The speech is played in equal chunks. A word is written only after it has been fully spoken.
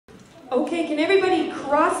Okay, can everybody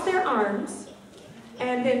cross their arms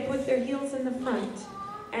and then put their heels in the front?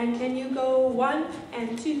 And can you go 1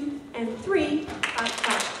 and 2 and 3, clap,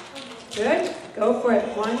 clap. Good, go for it.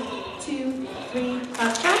 1, 2, 3,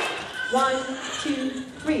 clap, clap. 1, 2,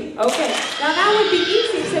 3. Okay, now that would be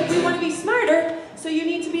easy, except we want to be smarter, so you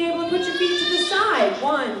need to be able to put your feet to the side.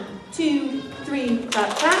 1, 2, 3, clap,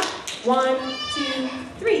 clap. 1, 2,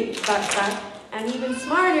 3, clap, clap. And even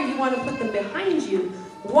smarter, you want to put them behind you.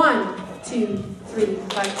 1, 2, 3,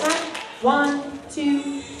 clap, clap. 1,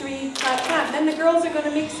 2, 3, clap, clap. Then the girls are going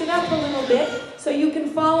to mix it up a little bit so you can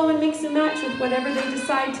follow and mix and match with whatever they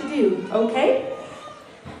decide to do. Okay?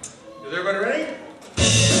 Is everybody ready?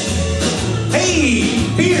 Hey,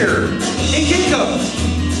 Peter! Hey, Jacob!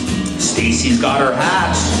 Stacy's got her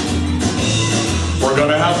hat. We're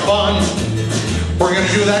gonna have fun. We're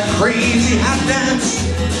gonna do that crazy hat dance.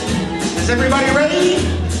 Is everybody ready?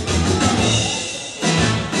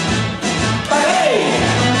 Hey!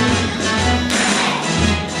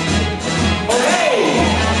 Okay!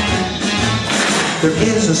 There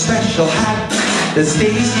is a special hat that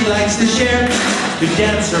Stacy likes to share. To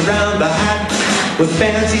dance around the hat with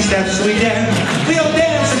fancy steps we dare. We'll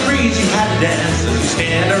dance a crazy hat dance as we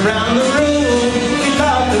stand around the room. We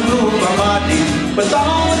love to move our bodies with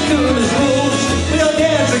all the coolest moves. We'll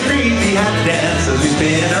dance a crazy hat dance as we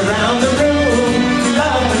spin around the room. We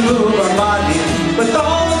love to move our bodies with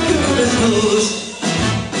all the coolest moves.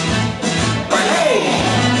 Hey!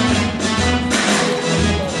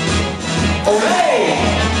 Oh hey!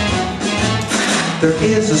 There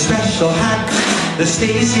is a special hat that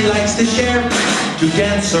Stacy likes to share. To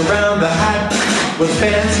dance around the hat with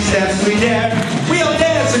fancy steps we dare. We'll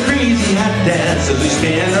dance a crazy hat dance as we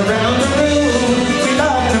spin around the room. We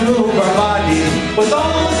love to move our bodies with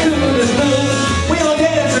all the coolest moves. We'll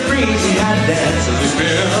dance a crazy hat dance as we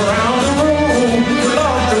spin around the room. We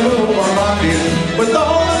love to move our bodies with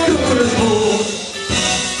all the coolest moves.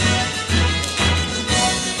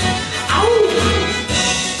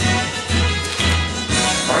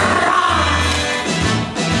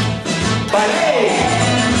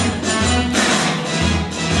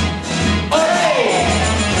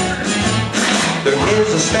 There is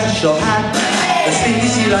a special hat that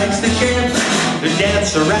Stacy likes to share. To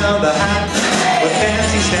dance around the hat with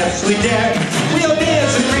fancy steps we dare. We'll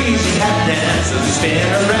dance a crazy hat dance as we spin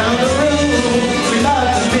around the room. We love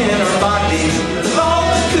to spin our bodies with all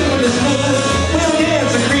the coolest moves. We'll dance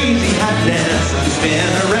a crazy hat dance as we spin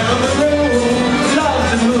around the room. We love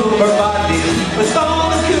to move our bodies with all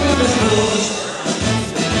the coolest moves.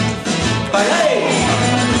 Bye.